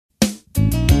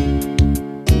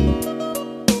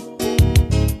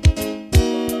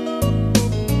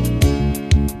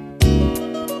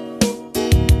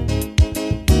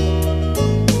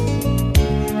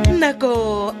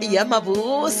ya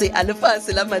mabose a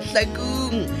lefase la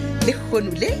Mahlakung le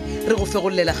kgonole re go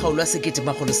fegolela kgaolo a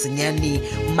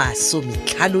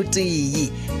 1951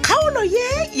 kgaolo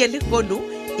ye ya lekgono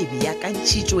e be ya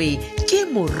kantšhitšwe ke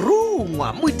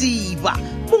morongwa Modiba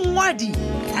mongwadi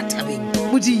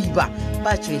Ratabeng Modiba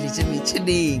ba tšweletše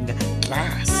metšhineng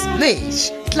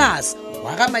class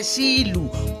wa ga Mashilu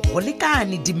go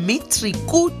lekane Dimitri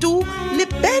Kutu le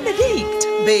Benedict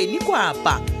Beni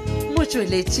Kwapa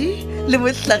motšweletši le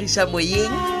mohlagiša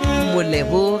moyeng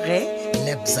Moleboge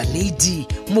Lebza Lady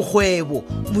Mokgwebo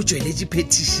motšweletši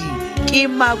phetiši ke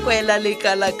Makwela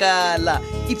Lekalakala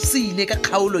ipsine ka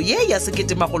kgaolo ye ya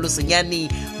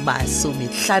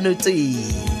 1950.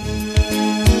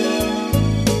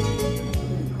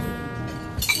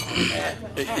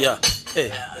 Yeah.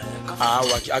 A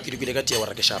ke dikile ka tia wa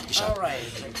ra ke sharp.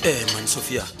 Man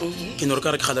Sophia. Ke no re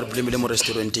ka re kgalela probleme le mo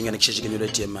restauranting ane ke shetse ke no le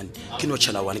tia man. Ke no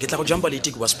tshela wane ke tla go jumpa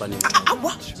late ke wa spanning.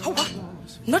 Awa.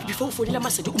 Not before for la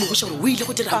Masedi o mo go shara o ile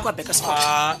go dira kwa beka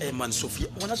sport. Man Sophia.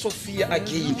 Ona Sophia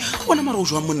again. Ona mara o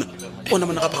jwa monna. Ona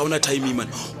mona ga ba ona time man.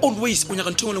 Always o nya ka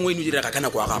ntongwe lengwe eno dira ka kana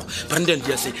kwa gago. Brandon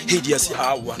dia se he dia se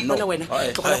awa no. Bona wena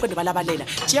ke go ba la balela.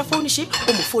 Tia phone shi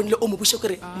o mo phone le o mo bushe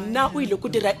gore nna o ile go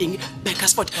dira eng beka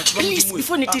sport. Please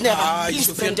before ni dinera.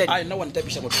 Please Brandon. I know one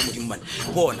tapisha motho mo dimman.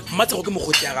 Bona matsa go ke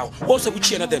mogoti ya gago. O se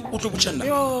butšhiena then o tlo butšhana.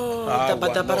 Yo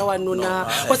tabara wa nona.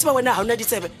 Wa tseba wena ha ona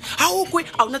ditsebe. Ha o kwe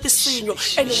ha ona tsenyo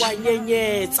ene wa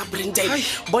nyenyetsa Brandon.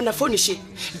 Bona phone shi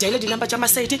dial di number tsa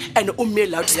Masedi and o me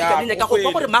loud speaker ne ka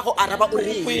go gore mago araba o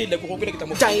re.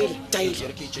 Dial.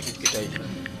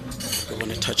 Ke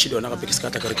bona touch le ona ga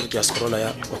pekisa ka re ke ya scrolla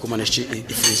ya wa go manage e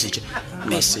freeze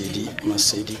Masedi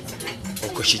o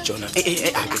go shitjona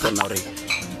ke bona re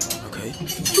okay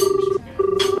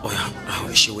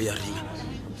oh she we are ringa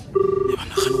e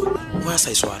bana gano wa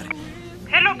sa isware.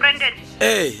 Hello Brandon.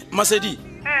 Masedi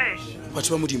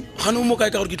batho ba modimo gano mo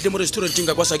kae ka gore ke tle mo restauranting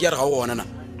ka kwa sa ke ya re ga o ona na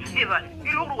Eba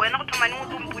ile go wena go thomane mo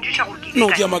tumputsha go no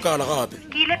ke ya makala gape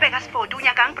ke ile beka sport o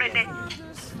nyakang Brandon.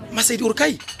 Masedi o re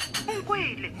kae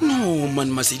Nkwele. no man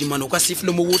Masedi man o ka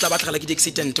sefile mo botla ba tlhagala ke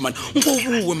accident man nko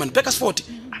bue man beka sport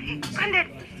Brandon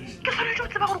ke sone jo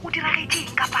tseba gore go dira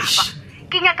getseng ka papa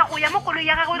ke nyaka go ya mo kolo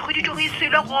ya gago go ditjo go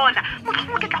isile gona motho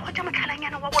mo ke tla go tša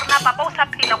motlhalanyana wa gore na papa o sa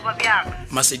phela go ba bjang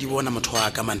Masedi bona motho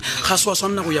wa ka man ga se wa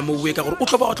sonna go ya mo bue ka gore o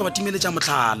tlo ba ba timeletša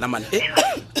motlhala man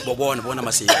bo bona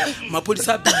Masedi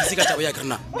maphodisa busy ka taba ya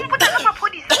kana o mpotsa ka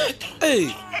maphodisa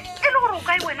e le gore o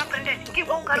kae wena Brandon ke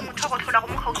go ka re motho go tlhola go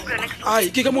mo gautsi le next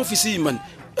ai ke ka mo office man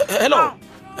hello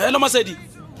Masedi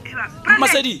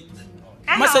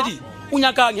o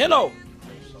nyakang hello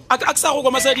a sa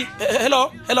go Masedi hello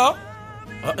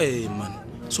man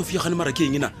Sophia gane mara ke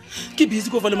eng na ke busy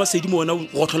go vale Masedi mo ona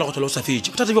go tlhola o sa fetse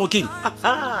bothata bego keng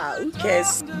who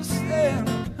cares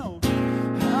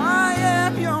I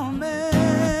am your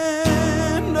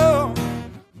man no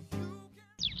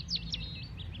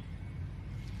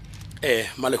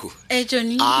Mahlakung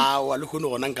Johnny wa le khone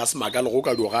gona nka se maka le go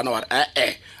ka diogana wa a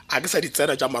ke sa di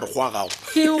tsena tša mare go a gago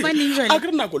ke o ba neng jwale a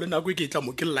ke nako le nako ke tla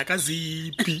mo ke lla ka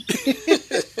zipi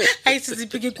ai se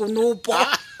zipi ke konopo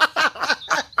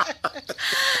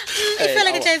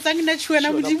fela ke tla etsang nna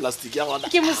tšhuana modimo plastic ya gona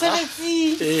ke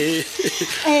mosebetsi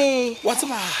wa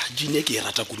tseba jine ke e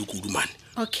rata kudu man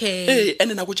okay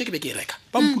ene nako tše ke be ke e reka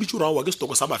ba mpoditše gore wa ke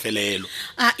setoko sa mafelelo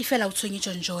e fela o tshwenye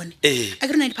John a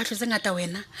ke re na diphatlho tse ngata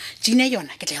wena jine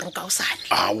yona ke tla e roka o sane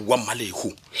wa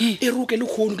Mahlakung e roke le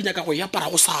kgono ke nyaka go ya para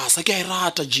go sasa ke a e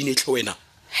rata jine hle wena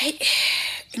hey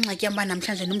ingxaki yamba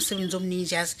namhlanje nomsebenzi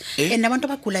omningi yazi and abantu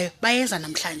abagulayo bayeza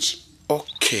namhlanje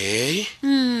okay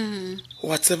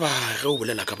wa tseba ge o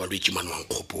bolela ka balwetse man wa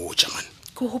nkgopotša man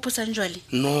ke go hopotsa njwale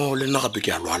no le nna gape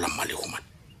ke a lwala Mahlakung man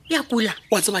ya kula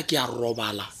wa tseba ke a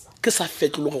robala ke sa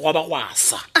fetlolo go ba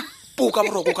gwasa po ka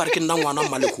boroko ka re ke nna ngwana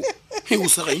Mahlakung o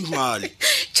se ga njwale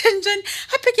John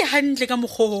hape ke hantle ka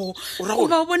mogho o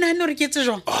ba bona hane re ke etse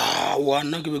jwang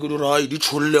wana ke be ke dira di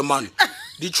tsholle man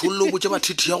di tshollo botse ba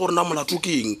thithi ya gore na molato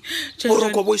keng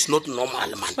boroko bo is not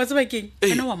normal man wa tseba keng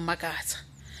ana wa mmakatsa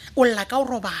o lla ka o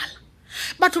robala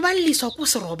batho ba lliswa ko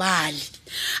se robale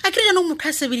a ke re no motho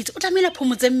a sebeditse o tlamela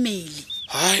phomotse mmele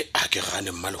hai a ke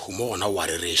gane Mahlakung mo gona wa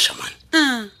re resha man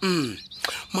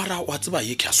mara wa tseba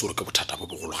ye ke a sore ke bothata bo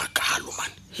bogolo ga kalo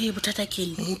man bothata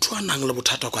keng motho a nang le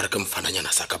bothata ka re ke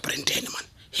mfananyana sa ka Brandon man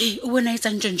o bona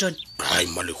etsang John hai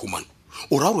Mahlakung man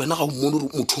o ra wena ga o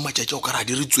mmone motho o matšatša o ka ra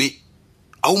diritswe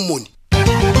a o mmone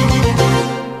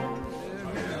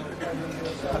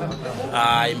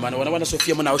ai man wena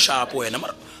Sophia mona o sharp wena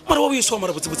mara wa boiso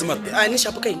mara botsebotse mara a ne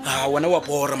shapo kaeng wena wa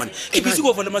bora man ke bitse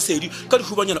go vola masedi ka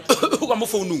dihubanyana o ka mo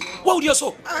founung wa o dia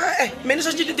so mene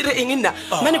so di dire eng nna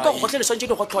mane ka go tlhele so di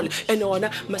go tlhole ene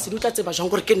ona masedi o tla tseba jang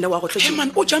gore ke nna wa go tlhole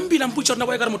man o jambila mputsa rena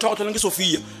wa ka re motho wa go tlholang ke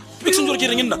Sophia bixeng gore ke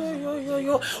reng nna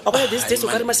wa bona this days o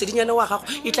ka re masedinyana wa gago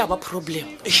e tla ba problem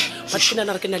ba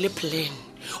tshwana re ke na le plan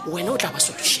wena o tla ba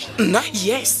solution nna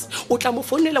yes o tla mo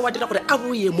founela wa dira gore a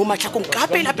boye mo Mahlakung ka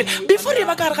pela before e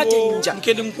ba ka re ga danger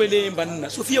nke le nkweleng banna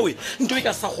Sophia we nto e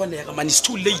ka sa kgonega man it's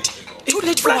too late for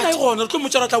what? Re tlo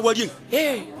motsa ra tla bua ding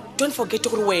don't forget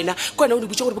gore wena kwana o di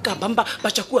butse gore bo ka bamba ba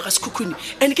tshakua ga sekhukhuni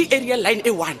and ke area line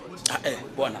A1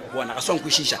 bona ga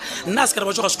swangkwishisha nna se ka re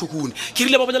ba tsoga sekhukhuni ke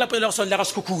rile ba bolela pele go swanela ga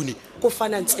sekhukhuni go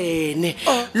fana ntsene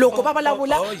loko ba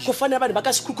balabula go fana bana ba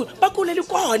ka sekhukhuni ba kule le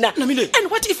kona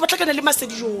and what if ba tlakana le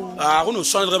masedi jo go no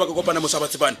swana re ba ka kopana mo sa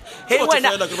batsebana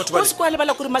wena o se kwa le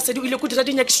bala gore masedi o ile go dira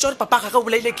dinyakisho gore papa ga ga o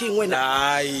bolaile keng wena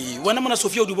ai wena mona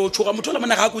Sophia o di bo tshoga motho la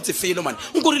mona ga go tse felo man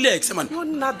nko relax man no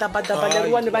nada badaba le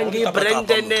one ba nge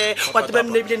Brandon what ba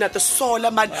mnebile na the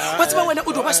solar man what's ba wena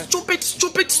o do ba stupid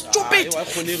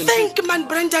think man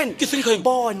Brandon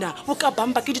bona o ka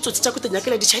bamba ke ditsotsi tsa go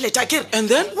tenyakela di chelete akere and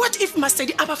then what if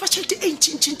masedi aba fa chelete e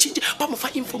nchin ba mo fa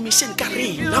information ka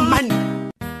rena man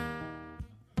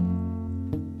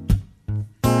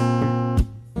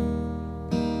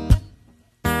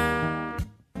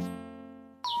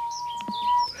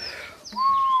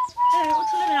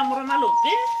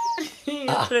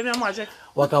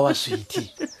wa ka wa sweetie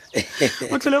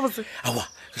o tlole botse awa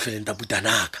ke hlole nta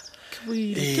butanaka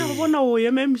ke go bona o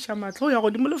eme msha matlo ya go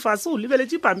di mo lefase o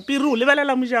lebeletse pampiri o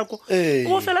lebelela mojako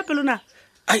o fela pelona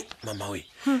ai mama we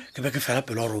ke be ke fela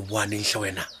pelo re boaneng hle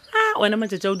wena wena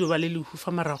matšatša o di ba le lehu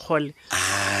fa maragole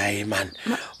ai man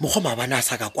mo go mabana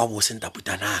sa ka kwa bo senta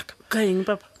butanaka ka eng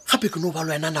papa gape ke no ba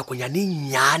lwena nakonyane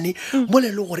nnyane mo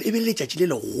le le gore e be letšatši le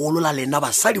legolo la lena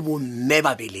basadi bo mme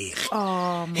ba belege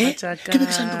ke be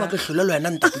ke santse ba ke hlole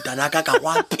lwena ntaputanaka ka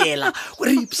go apela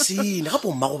gore ipsene gape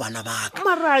o mma go bana baka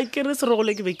mara ke re se re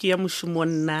gole ke be ke ya mošomo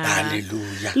nna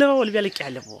halleluja le go le bjale ke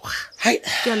a leboga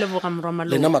ke a leboga morwa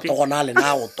Malope lena matogona a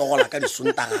lena go togola ka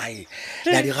disontagae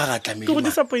ya di gagatlamedi ke go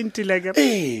disappointile ke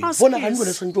bona ga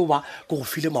nbone swantse o ba ke go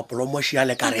file mapolomo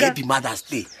šiale ka re happy mothers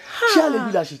day šiale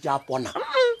dula šetse a pona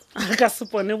ka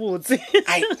sepone botse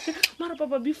mara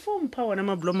papa before mpha wona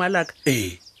mablomo alaka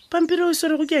pampiri o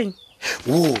swere go keng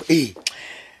wo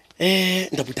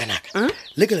ntaputanaka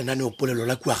le ke lenane o polelo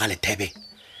la kua ga lethebe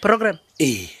program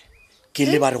ke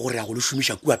le ba re gore ya go le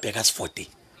šomiša kua Bakersfort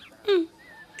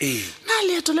na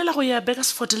leeto le la go ya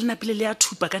Bakersfort le napile le ya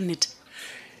thupa ka nnete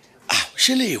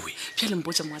šelewe pjale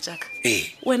mpotša moa jaaka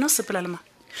wena o sepela le ma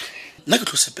nna ke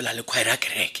tlo sepela le khwaere ya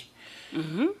kereke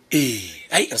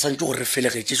ai re santse gore re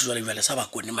felegetse sejwale jwale sa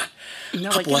bakone man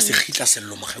gape wa se gitla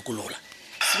sello mogekolola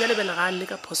sebjale bele ga le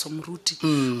ka phoso moruti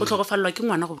o tlhokofalelwa ke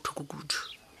ngwana go bothoko kudu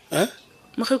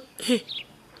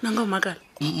nanga o makala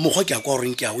mokgwa ke a kwa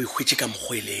goreng ke a o ikgwetse ka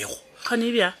mokgwelego kgane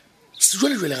e bja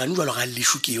sejwale jwale gane jwalo ga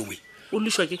lešo ke ewe o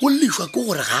lešwa ke o lešwa ke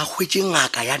gore ga a kgwetse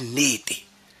ngaka ya nnete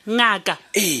ngaka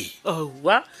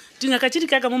owa dingaka tše di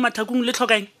kaka mo Mahlakung le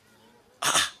tlhokang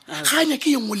ga nya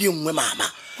ke engwe le engwe mama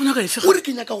o nyaka efe gore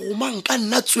ke nyaka go manka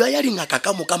nna tsoya ya dingaka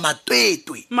ka moka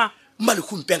matwetwe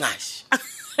Mahlakungpengase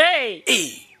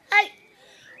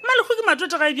Mahlakung ke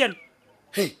matwetwe ga e bjalo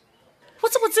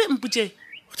botsebotse mputse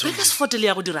Bakersfort le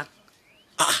ya go dirang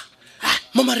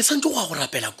mama re santse go a go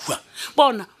rapela kua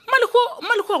bona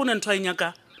Mahlakung ga gona ntho a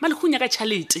enyaka Mahlakung nyaka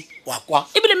tšhalete wa kwa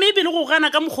ebile maybe le go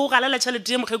gana ka mokgwa o galela tšhalete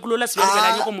ye mokgekolola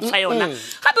sebelebelanye go mofha yona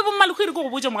gape bo Mahlakung re ko go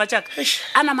botse moga jaaka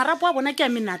ana marapo a bona ke a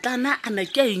menatlana ana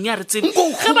ke a eng ya re tsebe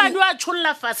ge bano a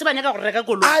tšholola fase ba nyaka go reka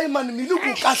koloi ai man mele ko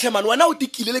kahle man wena o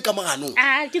tikile le ka moganong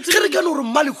ge re kane gore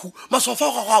Mahlakung masofa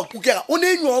ga go a pukega o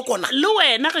ne enyo kona le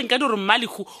wena ge nka di gore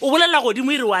Mahlakung o bolela godimo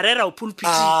e re wa rera o pulpiti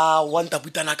wa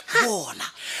ntaputanaka bona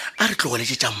a re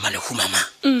tlogoletšetšang Mahlakung mama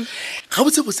ga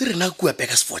botsebotse rena kua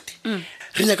Bakersfort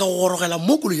re nyaka go gorogela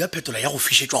mo koloi ya phetola ya go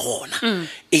fišetšwa gona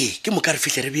ke moka re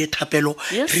fihle re bee thapelo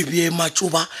re bee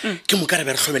matsoba ke moka re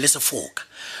be re tlhobele sefoka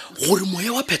gore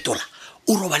moya wa phetola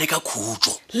o robale ka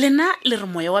khutšo lena le re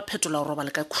moya wa phetola o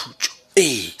robale ka khutšo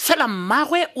fela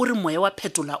mmagwe o re moya wa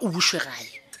phetola o bušwe gae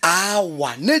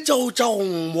awa ne tšao tša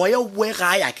gong moya o boe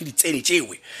gae a ke ditsene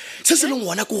tšewe se se leng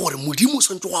gona ke gore modimo o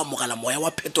swantse go amogela moya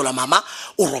wa phetola mama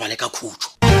o robale ka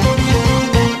khutšo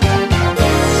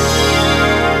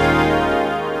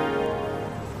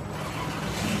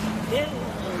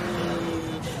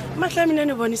mahlamina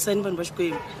ne bone sane bane ba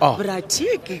xikwembu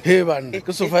bratike he banna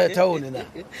ke sofa ya town na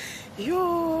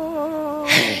yo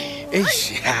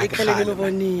ikhale ni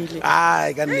vonile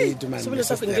ai ka nnete man swivula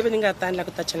swa ku nge ve ni nga tani la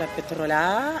ku ta chela petrol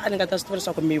a ni nga ta swi tiva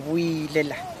leswaku mi vuyile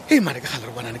la mane ke gale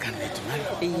re bonane ka nnete man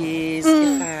yes ke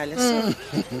gale so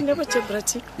ne bo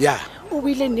chebrati ya o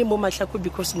buile nne mo Mahlakung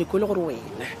because ni kole gore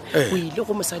wena o ile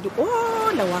go mosadi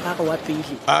ola wa gagwe wa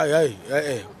pele ai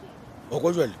o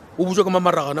go jwale o butswa ka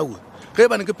mamaragana o ge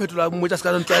bane ke phetola mmotsa se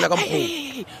ka ntlaela ka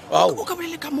mokgwa o ka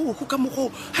bolele ka mogo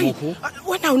hai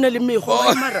wena o na le mego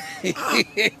mara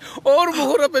o re mo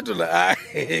hora phetola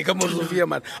ka mo Sofia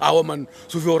man awa man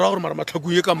Sofia o ra gore mara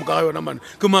Mahlakung e ka moka ga yona man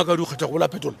ke maka di kgetha go la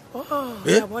phetola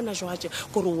ya bona jwaje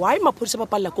gore why maphodisa ba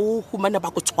palla go humana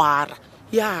ba go tshwara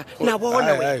ya na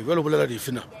bona we jwale bolela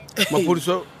dife na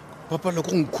maphodisa papala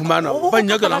go nkhumana ba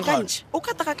nyaka lang gantsi o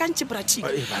ka taka kantsi brati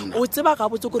o tseba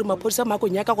ga botse gore maphodisa ma go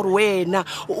nyaka gore wena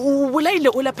o bolaile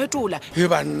o la phetola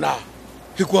banna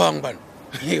ke kwang bana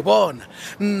bona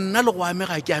nna le go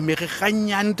amega ke amege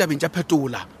ganyane tabeng tša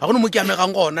phetola ga gone mo ke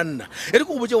amegang gona nna e re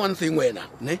ke go botse one thing wena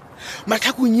ne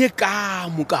Mahlakung ye ka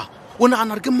moka o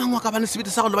nagana re ke mang wa ka bane sebete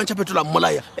sa go lebantšha phetola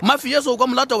mmolaya mafia so o ka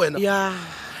molata wena ya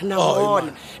na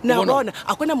bona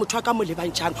a kona motho a ka mo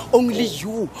lebantšhang only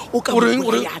you o ka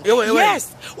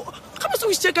yes ka ba se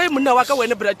o itse kae monna wa ka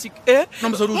wena bratic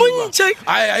montšhe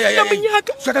ka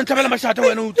monyaka sa ka ntlhabela mašata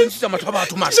wena o tinsitsa matho a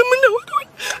batho man monna wa ka wena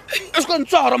e se ka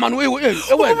ntshwara man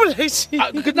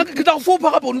ke tla go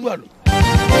fopa gape one jalo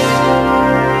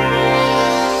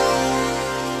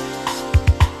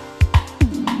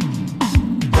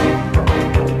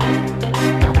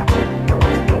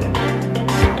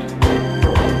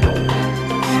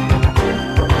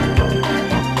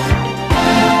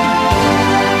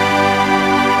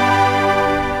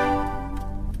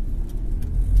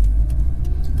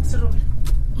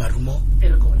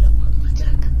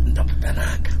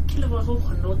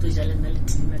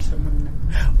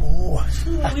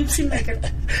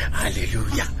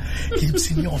Hallelujah. Ke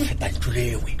ipsine go feta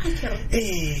ntlewe.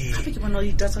 Gape ke bona o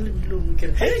itatsa le bilong ke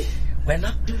re.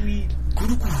 Wena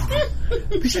kudu.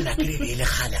 Bisa na kere le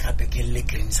gale gape ke le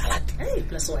green salad.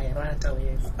 Plus wa e rata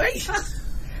wena.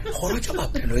 Go tsa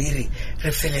maphelo ire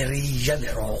re fele re ja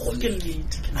merogo ke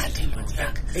nnete.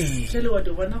 Ke le wa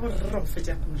do bona gore re go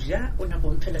fetsa go ja o na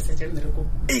bo mphela se jang mereko.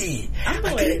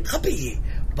 Gape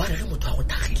ba re motho a go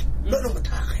thagile. No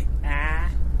mothage.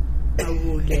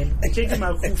 Awole ke ke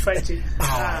makufa tje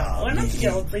wena ke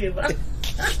ya o tseba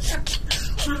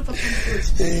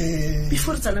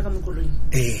before tsana ka mokolong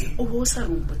o bo sa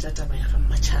rumpo tata ba ya ga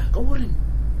Machaka o re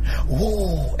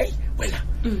wena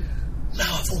na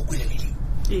wa fo kwele le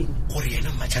gore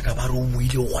yena Machaka ba re o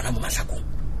moile gona mo Mahlakung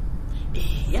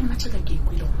ya Machaka ke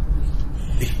kwile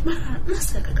ma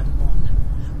se ka mmona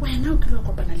wena o ke lo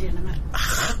kopana le yena mara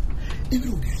e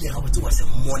bile o dirile ga botse wa se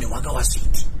mmone wa ka wa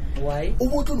seti why o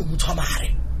botlo lo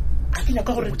motshwamare a ke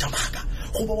nyaka gore motsamaka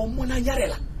go ba mona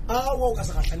nyarela wa o ka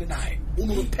se gatlhane nae o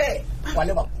mo phe wa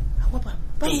le ba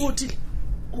hotile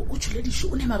o tshule disho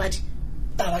o ne mabadi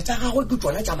taba tša gagwe ke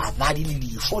tsona tša mabadi le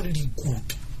disho le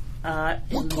dikutu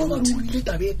motho ba rurile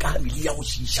tabe e ka mele ya go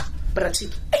šiša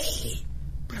bratic a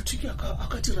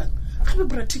ka dirang gape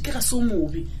bratic ga se o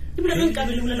mobe ebile ge nka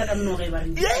be le bolela ka nnoga e ba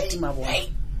reng timabona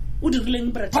o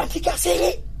dirileng bratic a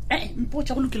sele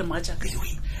mpotsa go lokile Machaka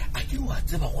a ke wa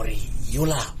tseba gore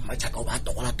yola Machaka o ba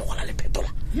togola le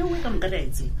phetola yo we ka moka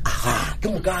daetse ke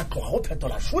moka tloga go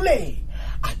phetola shole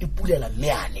a ipulela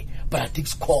meane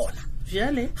Bratic's corner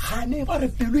jale gane ba re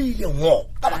pelo ile ngo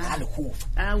ka ba ka le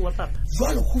khufa wa papa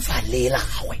jwalo khufa lela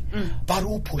gagwe ba re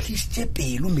o pholisitse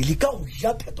pelo mele ka o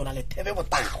ja phetola le thebe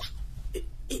botala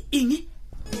eng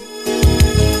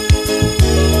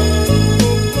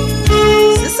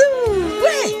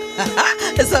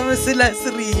sa mosela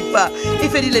seripa e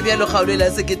fedile bjalo kgaolo e la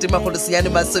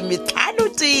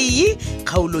 1950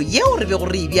 kgaolo yeo re be go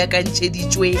re e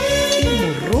beakantšheditšwe ke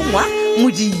morongwa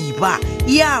Modiba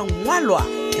ya ngwalwa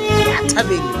ke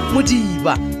Thabeng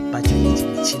Modiba ba tsweletse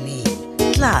metšhineng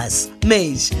class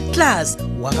mesh class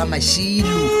wa ga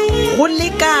Mashilu go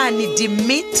lekane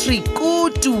Dimitri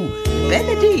Kutu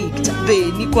Benedict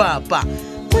Beni Kwapa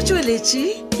mo tsweletše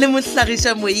le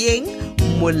mohlagiša moyeng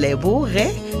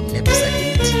Moleboge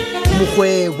Lepsaleti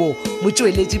Mokgwebo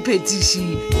motsweletši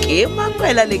phetiši ke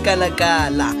Makwela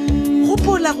Lekalakala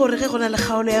gopola gore ge go na le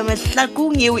kgaolo ya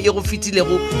Mahlakung yeo e go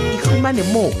fetilego ikhumane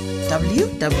mo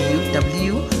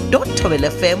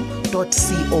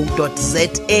www.tobelfm.co.za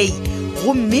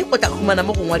gomme o tla khumana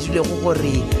mo go ngwadilego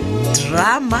gore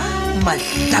drama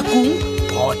Mahlakung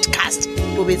podcast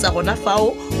o betsa gona fao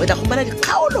o tla khumana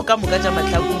dikgaolo ka moka tša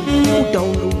Mahlakung o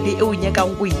downloade e o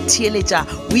nyakang go itheeletša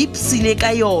o ipsine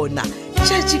ka yona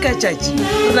tšatši ka tšatši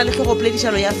re na le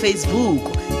tlhogopoledišano ya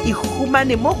Facebook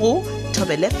ikhumane mo go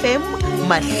Tobel FM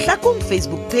Mahlakung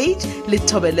Facebook page le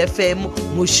Thobela FM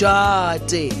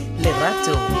Mošate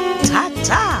Lerato. Ta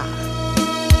ta.